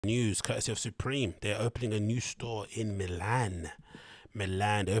News courtesy of Supreme. They're opening a new store in Milan.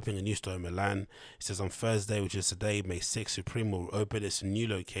 They're opening a new store in Milan. It says on Thursday, which is today, May 6th, Supreme will open its new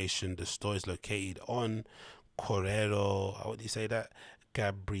location. The store is located on Correro, how would you say that?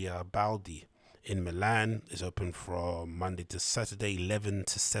 Gabriabaldi in Milan. Is open from Monday to Saturday, 11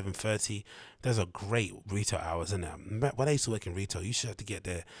 to 7:30. There's a great retail hours in there. When I used to work in retail, you used to have to get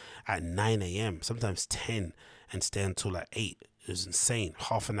there at 9 a.m., sometimes 10, and stay until like 8. It was insane.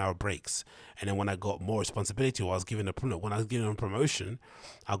 Half an hour breaks. And then when I got more responsibility, when I was given a promotion,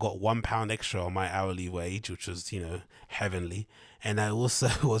 I got £1 extra on my hourly wage, which was, heavenly. And I also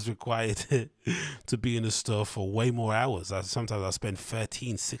was required to be in the store for way more hours. Sometimes I spend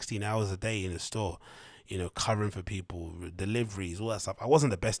 13, 16 hours a day in the store, covering for people, deliveries, all that stuff. I wasn't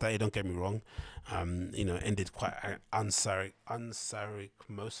the best at it, don't get me wrong. Ended quite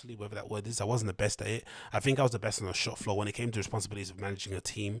unceremoniously, whatever that word is. I wasn't the best at it. I think I was the best on the shop floor when it came to responsibilities of managing a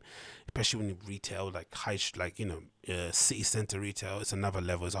team, especially when you retail, city center retail. It's another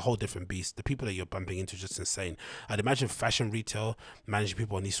level. It's a whole different beast. The people that you're bumping into is just insane. I'd imagine fashion retail, managing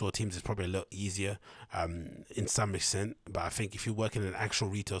people on these sort of teams is probably a lot easier, in some extent. But I think if you work in an actual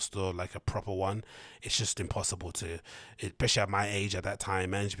retail store, like a proper one, it's just impossible to, especially at my age at that time,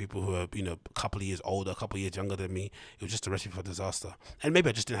 manage people who are, a couple of years older, a couple of years younger than me. It was just a recipe for disaster. And maybe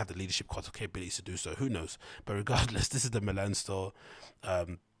I just didn't have the leadership capabilities to do so. Who knows? But regardless, this is the Milan store.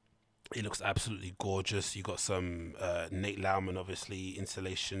 It looks absolutely gorgeous. You got some Nate Lauman, obviously,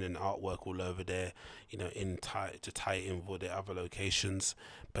 installation and artwork all over there, to tie it in with all the other locations.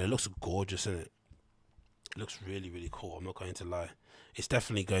 But it looks gorgeous, isn't it? It looks really, really cool. I'm not going to lie. It's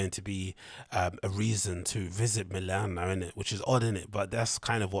definitely going to be a reason to visit Milan now, isn't it? Which is odd, isn't it? But that's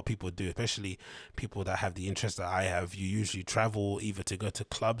kind of what people do, especially people that have the interest that I have. You usually travel either to go to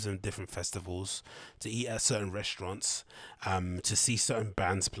clubs and different festivals, to eat at certain restaurants, to see certain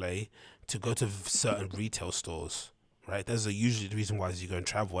bands play, to go to certain retail stores. Right, those are usually the reason why you go and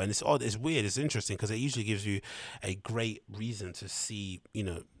travel, and it's odd, it's weird, it's interesting because it usually gives you a great reason to see,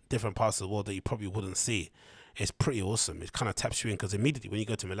 different parts of the world that you probably wouldn't see. It's pretty awesome. It kind of taps you in because immediately when you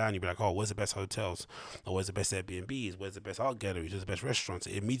go to Milan, you'll be like, oh, where's the best hotels? Or where's the best Airbnbs? Where's the best art galleries? Where's the best restaurants?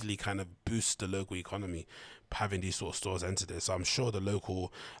 It immediately kind of boosts the local economy having these sort of stores enter there. So I'm sure the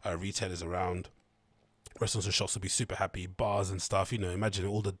local retailers around, restaurants and shops will be super happy. Bars and stuff, imagine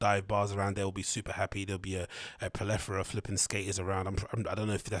all the dive bars around there will be super happy. There'll be a plethora of flipping skaters around. I don't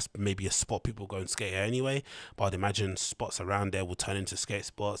know if that's maybe a spot people go and skate anyway, but I'd imagine spots around there will turn into skate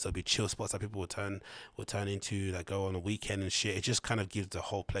spots. There'll be chill spots that people will turn into, like, go on a weekend and shit. It just kind of gives the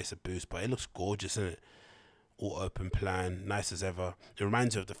whole place a boost. But it looks gorgeous, isn't it? All open plan, nice as ever. It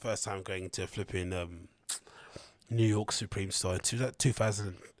reminds me of the first time going to flipping New York Supreme store in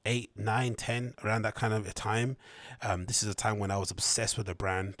 2008, 9, 10, around that kind of a time. This is a time when I was obsessed with the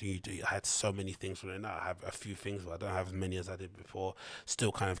brand. I had so many things from it. Now I have a few things, but I don't have as many as I did before.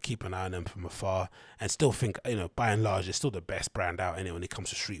 Still kind of keep an eye on them from afar, and still think, by and large, it's still the best brand out anyway when it comes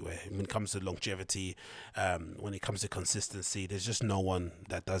to streetwear. When it comes to longevity, when it comes to consistency, there's just no one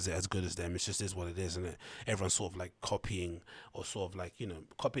that does it as good as them. It just is what it is, isn't it? Everyone's sort of like copying, or sort of like,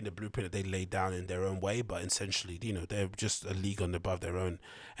 copying the blueprint that they laid down in their own way, but essentially, they're just a league on above their own.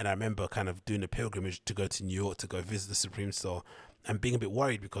 And I remember kind of doing a pilgrimage to go to New York to go visit the Supreme store and being a bit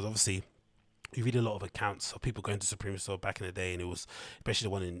worried because obviously you read a lot of accounts of people going to Supreme store back in the day, and it was, especially the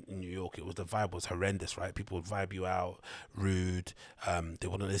one in New York, the vibe was horrendous, right? People would vibe you out, rude, they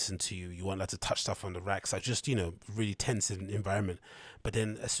wouldn't listen to you, you weren't allowed to touch stuff on the racks, like just, really tense environment. But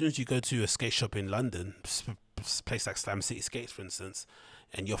then as soon as you go to a skate shop in London, place like Slam City Skates, for instance,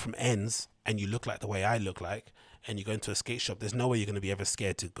 and you're from ends and you look like the way I look like, and you go into a skate shop, there's no way you're going to be ever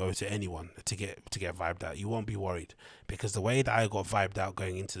scared to go to anyone to get vibed out. You won't be worried, because the way that I got vibed out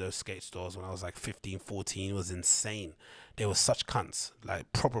going into those skate stores when I was like 15, 14 was insane. They were such cunts,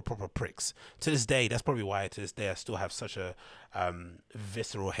 like proper pricks. To this day, that's probably why to this day I still have such a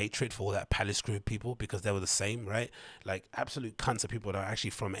visceral hatred for all that Palace Group people, because they were the same, right? Like absolute cunts of people that are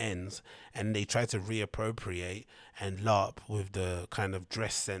actually from ends, and they try to reappropriate and LARP with the kind of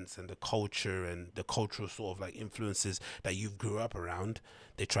dress sense and the culture and the cultural sort of like influences that you grew up around.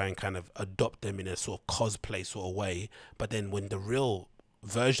 They try and kind of adopt them in a sort of cosplay sort of way, but then when the real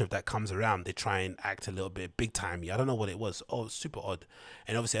version of that comes around, they try and act a little bit big timey. I don't know what it was. Oh, it's super odd.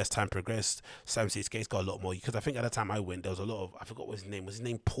 And obviously as time progressed, Sam City Skates got a lot more, because I think at the time I went, there was a lot of, I forgot what his name was. His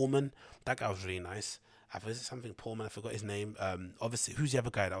name Pullman. That guy was really nice. I was it something Pullman, I forgot his name. Obviously, who's the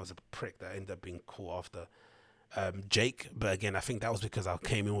other guy that was a prick that ended up being cool after? Jake. But again, I think that was because I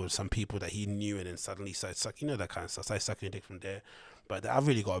came in with some people that he knew, and then suddenly started sucking, that kind of stuff. Started sucking your dick from there. But I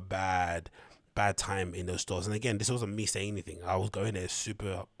really got a bad bad time in those stores. And again, this wasn't me saying anything. I was going there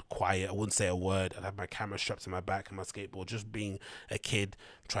super quiet. I wouldn't say a word. I'd have my camera strapped to my back and my skateboard, just being a kid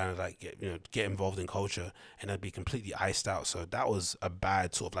trying to like get involved in culture, and I'd be completely iced out. So that was a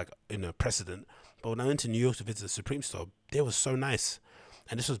bad sort of like precedent. But when I went to New York to visit the Supreme store, they was so nice.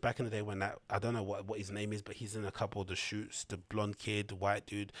 And this was back in the day when that, I don't know what his name is, but he's in a couple of the shoots. The blonde kid, the white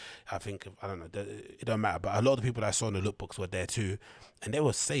dude. I think, I don't know, it don't matter. But a lot of the people that I saw in the lookbooks were there too, and they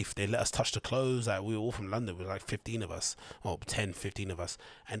were safe. They let us touch the clothes. Like, we were all from London. We were like 15 of us, or 10, 15 of us,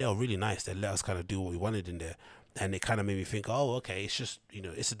 and they were really nice. They let us kind of do what we wanted in there. And it kind of made me think, oh, okay, it's just,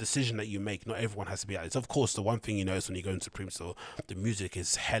 it's a decision that you make. Not everyone has to be out. It's, of course, the one thing you notice when you go into Supreme store, the music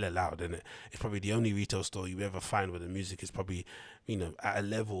is hella loud, and it's probably the only retail store you ever find where the music is probably, at a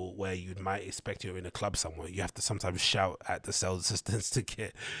level where you might expect you're in a club somewhere. You have to sometimes shout at the sales assistants to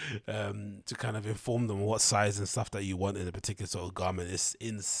get, to kind of inform them what size and stuff that you want in a particular sort of garment. It's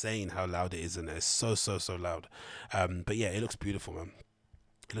insane how loud it is, and it's so loud. But yeah, it looks beautiful, man.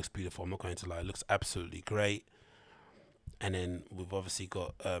 It looks beautiful. I'm not going to lie. It looks absolutely great. And then we've obviously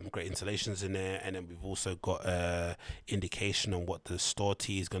got great installations in there, and then we've also got indication on what the store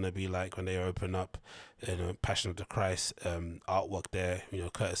tee is going to be like when they open up. Passion of the Christ artwork there,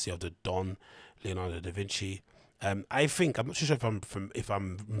 courtesy of the Don, Leonardo da Vinci. I think, I'm not too sure if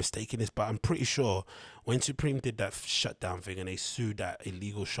I'm mistaken this, but I'm pretty sure when Supreme did that shutdown thing and they sued that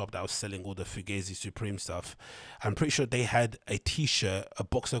illegal shop that was selling all the Fugazi Supreme stuff, I'm pretty sure they had a t-shirt, a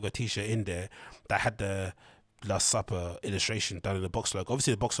box logo t-shirt in there that had the Last Supper illustration done in the box logo.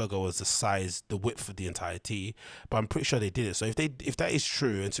 Obviously the box logo was the size, the width of the entire tee, but I'm pretty sure they did it. So if that is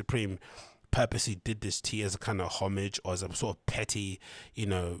true and Supreme purposely did this tee as a kind of homage or as a sort of petty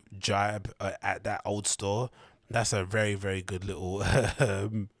jibe at that old store, that's a very, very good little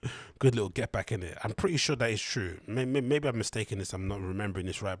get back in it. I'm pretty sure that is true. Maybe I'm mistaken this, I'm not remembering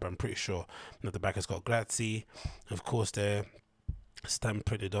this right, but I'm pretty sure that the back has got Grazie, of course, there stamp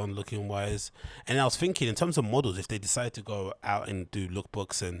printed on, looking wise. And I was thinking, in terms of models, if they decide to go out and do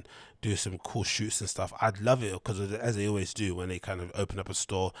lookbooks and do some cool shoots and stuff, I'd love it, because as they always do when they kind of open up a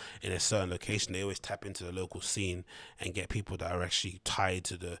store in a certain location, they always tap into the local scene and get people that are actually tied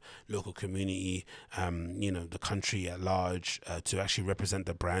to the local community, the country at large, to actually represent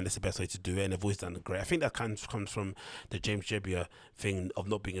the brand. That's the best way to do it, and they've always done great. I think that kind of comes from the James Jebbia thing of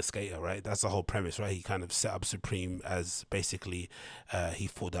not being a skater, right? That's the whole premise, right? He kind of set up Supreme as basically he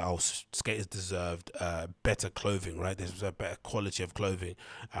thought that skaters deserved better clothing, right? There was a better quality of clothing.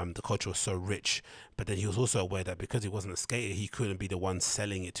 The culture was so rich, but then he was also aware that because he wasn't a skater, he couldn't be the one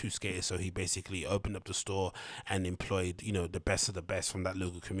selling it to skaters. So he basically opened up the store and employed, the best of the best from that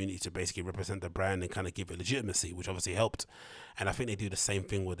local community to basically represent the brand and kind of give it legitimacy, which obviously helped. And I think they do the same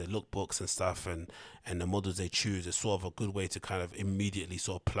thing with their lookbooks and stuff, and the models they choose. It's sort of a good way to kind of immediately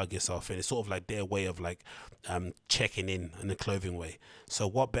sort of plug yourself in. It's sort of like their way of like checking in the clothing way. So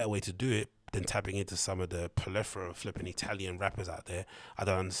what better way to do it than tapping into some of the plethora of flipping Italian rappers out there? I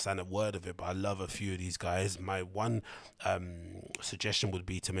don't understand a word of it, but I love a few of these guys. My one suggestion would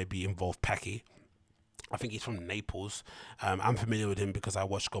be to maybe involve Packy. I think he's from Naples. I'm familiar with him because I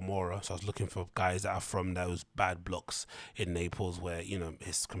watched Gomorrah, so I was looking for guys that are from those bad blocks in Naples where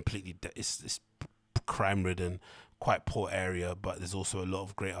it's completely it's crime ridden, quite poor area, but there's also a lot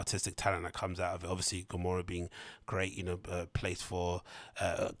of great artistic talent that comes out of it. Obviously Gomorrah being great, place for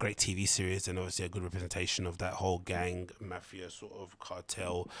a great TV series, and obviously a good representation of that whole gang mafia sort of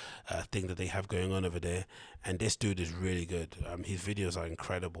cartel thing that they have going on over there. And this dude is really good. His videos are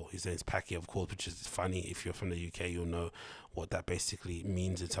incredible. His name's Packy, of course, which is funny. If you're from the UK, you'll know what that basically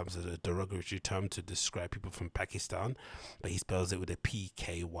means in terms of the derogatory term to describe people from Pakistan, but he spells it with a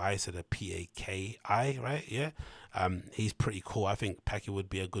PKY, so the PAKI, right? Yeah. He's pretty cool. I think Packy would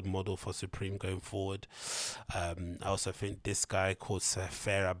be a good model for Supreme going forward. I also think this guy called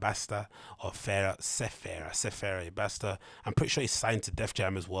Sefera Basta, or Sefera Basta, I'm pretty sure he's signed to Def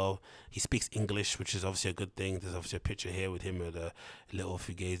Jam as well. He speaks English, which is obviously a good thing. There's obviously a picture here with him with a little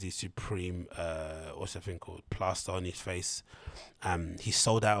Fugazi Supreme what's that thing called, plaster on his face. He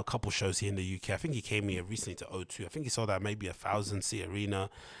sold out a couple shows here in the UK. I think he came here recently to O2. I think he sold out maybe 1,000-seat arena.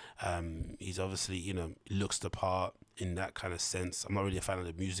 He's obviously, looks the part in that kind of sense. I'm not really a fan of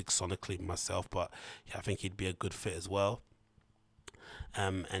the music sonically myself, but yeah, I think he'd be a good fit as well.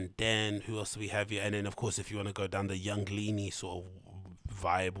 And then who else do we have here? And then of course, if you want to go down the young leany sort of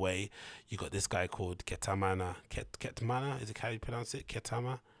vibe way, you got this guy called Ketamana. Ketamana, is it how you pronounce it?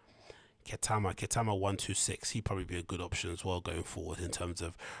 Ketama 126. He'd probably be a good option as well going forward in terms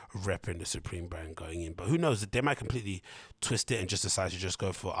of repping the Supreme brand going in. But who knows, they might completely twist it and just decide to just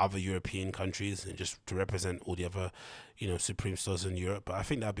go for other European countries and just to represent all the other Supreme stores in Europe. But I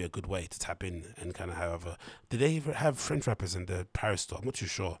think that'd be a good way to tap in and kind of have a. Do they even have French rappers in the Paris store? I'm not too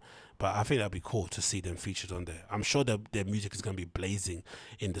sure, but I think that'd be cool to see them featured on there. I'm sure that their music is gonna be blazing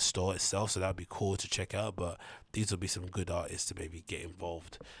in the store itself, so that'd be cool to check out. But these will be some good artists to maybe get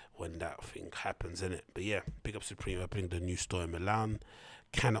involved when that thing happens, in it. But yeah, big up Supreme opening the new store in Milan.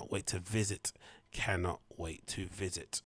 Cannot wait to visit. Cannot wait to visit.